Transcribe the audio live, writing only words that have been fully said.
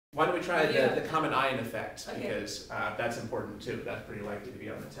Why don't we try the common ion effect, Okay. because that's important too. That's pretty likely to be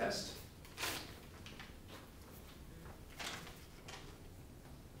on the test.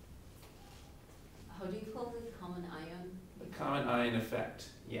 How do you call it? Common ion? The common ion effect,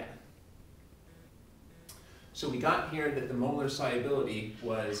 yeah. So we got here that the molar solubility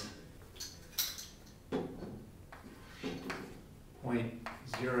was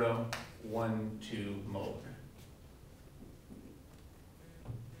 0.012 molar.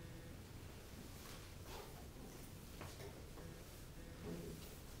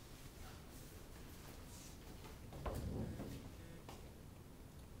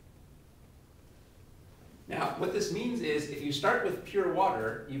 Now, what this means is if you start with pure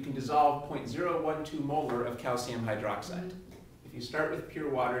water, you can dissolve 0.012 molar of calcium hydroxide. If you start with pure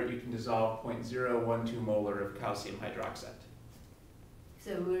water, you can dissolve 0.012 molar of calcium hydroxide.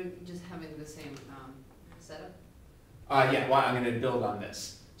 So we're just having the same setup? Yeah, well, I'm going to build on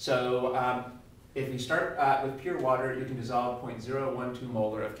this. So if you start with pure water, you can dissolve 0.012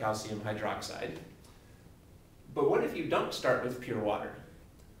 molar of calcium hydroxide. But what if you don't start with pure water?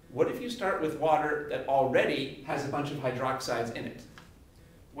 What if you start with water that already has a bunch of hydroxides in it?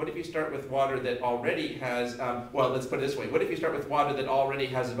 What if you start with water that already has, well, let's put it this way. What if you start with water that already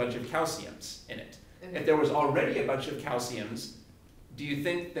has a bunch of calciums in it? Okay. If there was already a bunch of calciums, do you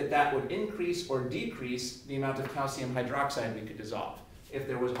think that that would increase or decrease the amount of calcium hydroxide we could dissolve? If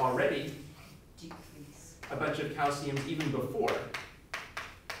there was already Decrease. a bunch of calciums even before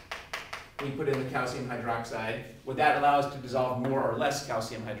we put in the calcium hydroxide, would that allow us to dissolve more or less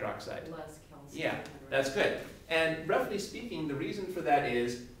calcium hydroxide? Less calcium. Yeah, that's good. And roughly speaking, the reason for that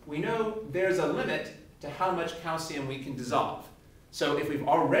is we know there's a limit to how much calcium we can dissolve. So if we've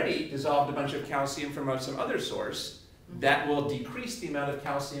already dissolved a bunch of calcium from some other source, that will decrease the amount of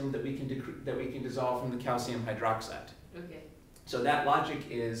calcium that we can dissolve from the calcium hydroxide. Okay. So that logic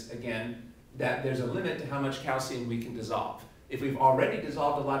is, again, that there's a limit to how much calcium we can dissolve. If we've already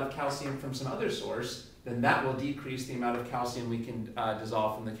dissolved a lot of calcium from some other source, then that will decrease the amount of calcium we can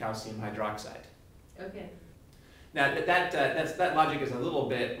dissolve from the calcium hydroxide. Okay. Now, that logic is a little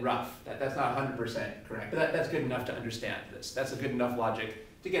bit rough. That's not 100% correct, but that's good enough to understand this. That's a good enough logic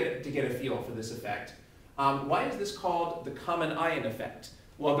to get a feel for this effect. Why is this called the common ion effect?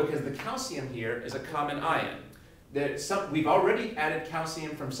 Well, because the calcium here is a common ion. We've already added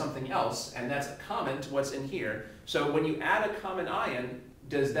calcium from something else, and that's common to what's in here. So when you add a common ion,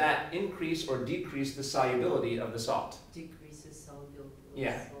 does that increase or decrease the solubility of the salt? Decreases solubility.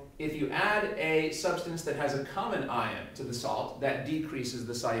 Yeah. If you add a substance that has a common ion to the salt, that decreases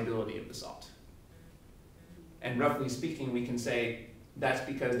the solubility of the salt. And roughly speaking, we can say that's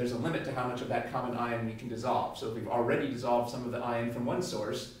because there's a limit to how much of that common ion we can dissolve. So if we've already dissolved some of the ion from one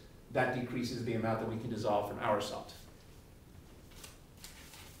source, that decreases the amount that we can dissolve from our salt.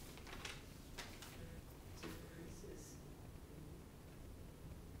 Decreases.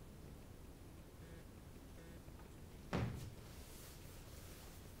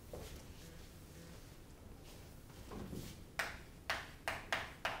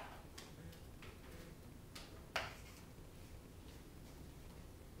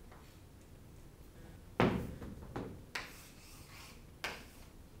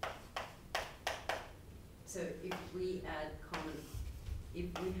 So if we have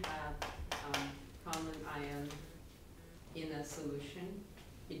common ion in a solution,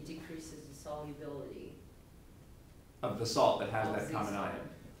 it decreases the solubility Of the salt that has of that the common salt. ion.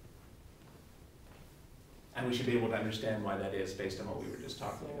 And we should be able to understand why that is based on what we were just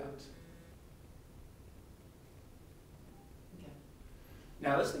talking about. Okay.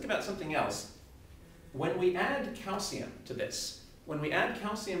 Now let's think about something else. When we add calcium to this, when we add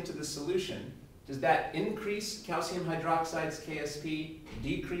calcium to the solution, does that increase calcium hydroxide's KSP,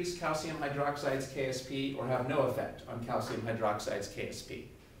 decrease calcium hydroxide's KSP, or have no effect on calcium hydroxide's KSP?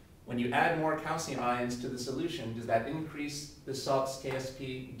 When you add more calcium ions to the solution, does that increase the salt's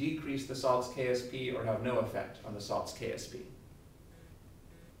KSP, decrease the salt's KSP, or have no effect on the salt's KSP?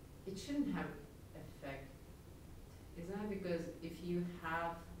 It shouldn't have effect. Isn't that because if you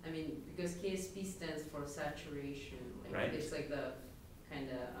have, because KSP stands for saturation, like Right. It's like the kind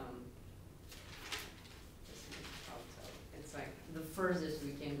of, it's like the furthest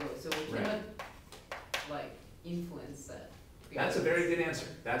we can go. So we Right. cannot like influence that. That's a very good answer.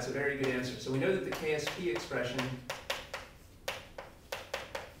 That's a very good answer. So we know that the KSP expression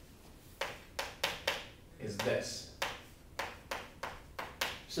is this.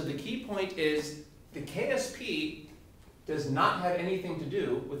 So the key point is the KSP does not have anything to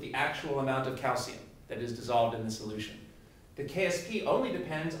do with the actual amount of calcium that is dissolved in the solution. The KSP only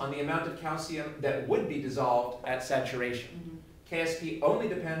depends on the amount of calcium that would be dissolved at saturation. KSP only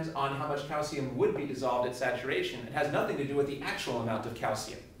depends on how much calcium would be dissolved at saturation. It has nothing to do with the actual amount of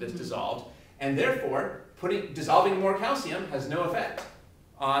calcium that's dissolved, and therefore dissolving more calcium has no effect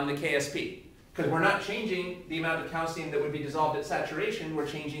on the KSP. Because we're not changing the amount of calcium that would be dissolved at saturation, we're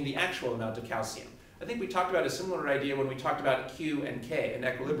changing the actual amount of calcium. I think we talked about a similar idea when we talked about Q and K and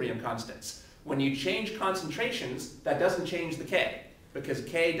equilibrium constants. When you change concentrations, that doesn't change the K, because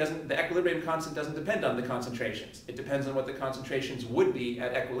the equilibrium constant doesn't depend on the concentrations. It depends on what the concentrations would be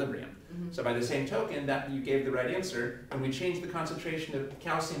at equilibrium. So by the same token, that you gave the right answer. When we change the concentration of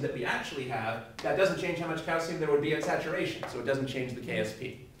calcium that we actually have, that doesn't change how much calcium there would be at saturation, so it doesn't change the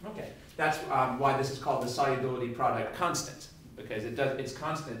KSP. Okay, that's why this is called the solubility product constant, because it's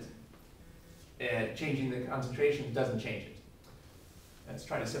constant. Changing the concentration doesn't change it. Let's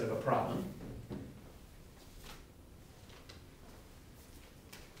try to set up a problem.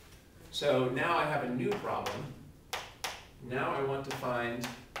 So now I have a new problem. Now I want to find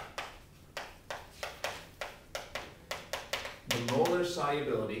the molar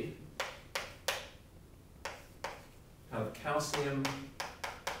solubility of calcium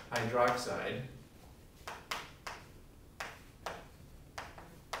hydroxide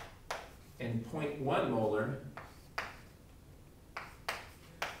in 0.1 molar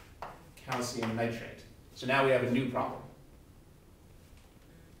calcium nitrate. So now we have a new problem.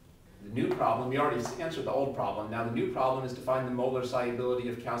 The new problem, we already answered the old problem. Now the new problem is to find the molar solubility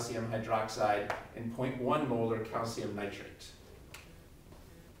of calcium hydroxide in 0.1 molar calcium nitrate.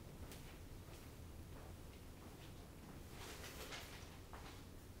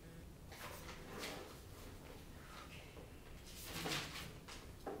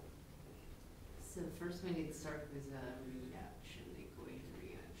 So first we need to start with a reaction, equation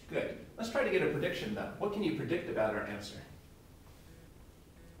reaction. Good. Let's try to get a prediction though. What can you predict about our answer?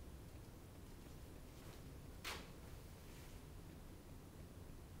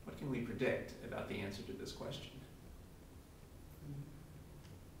 What can we predict about the answer to this question?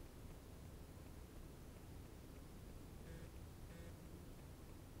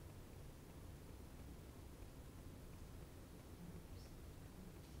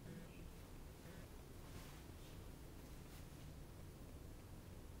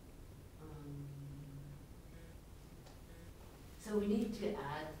 So we need to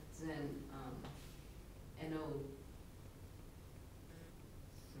add then NO3.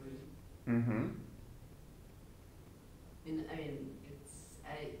 Mm-hmm. I mean,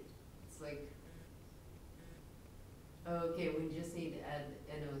 it's like, okay, we just need to add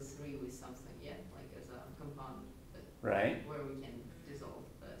NO3 with something, yeah, like as a compound, but Right. where we can dissolve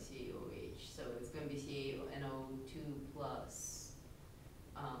CaOH. So it's going to be CaNO2 plus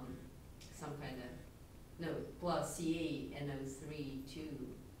some kind of, no, plus CaNO3 2,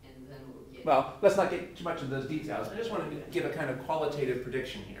 and then we'll get. Well, let's not get too much into those details. I just want to give a kind of qualitative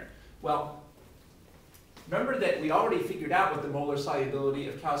prediction here. Well, remember that we already figured out what the molar solubility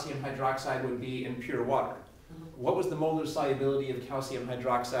of calcium hydroxide would be in pure water. What was the molar solubility of calcium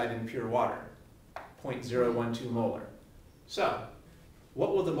hydroxide in pure water? 0.012 molar. So,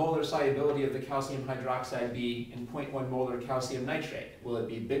 what will the molar solubility of the calcium hydroxide be in 0.1 molar calcium nitrate? Will it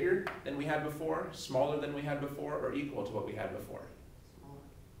be bigger than we had before, smaller than we had before, or equal to what we had before? Smaller.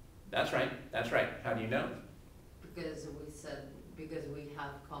 That's right, that's right. How do you know? Because because we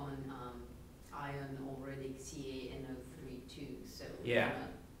have common ion already, CaNO3 2, so Yeah.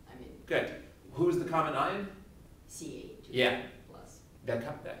 I mean Good. Who's the common ion? Ca2 Yeah. plus.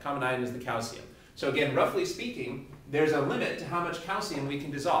 That common ion is the calcium. So again, roughly speaking, there's a limit to how much calcium we can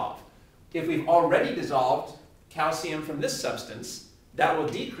dissolve. If we've already dissolved calcium from this substance, that will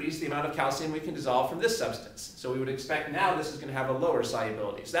decrease the amount of calcium we can dissolve from this substance. So we would expect now this is going to have a lower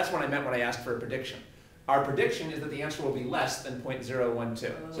solubility. So that's what I meant when I asked for a prediction. Our prediction is that the answer will be less than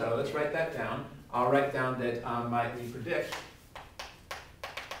 0.012. So let's write that down. I'll write down that we predict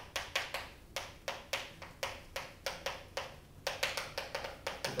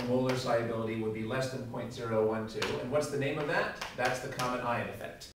that the molar solubility would be less than 0.012. And what's the name of that? That's the common ion effect.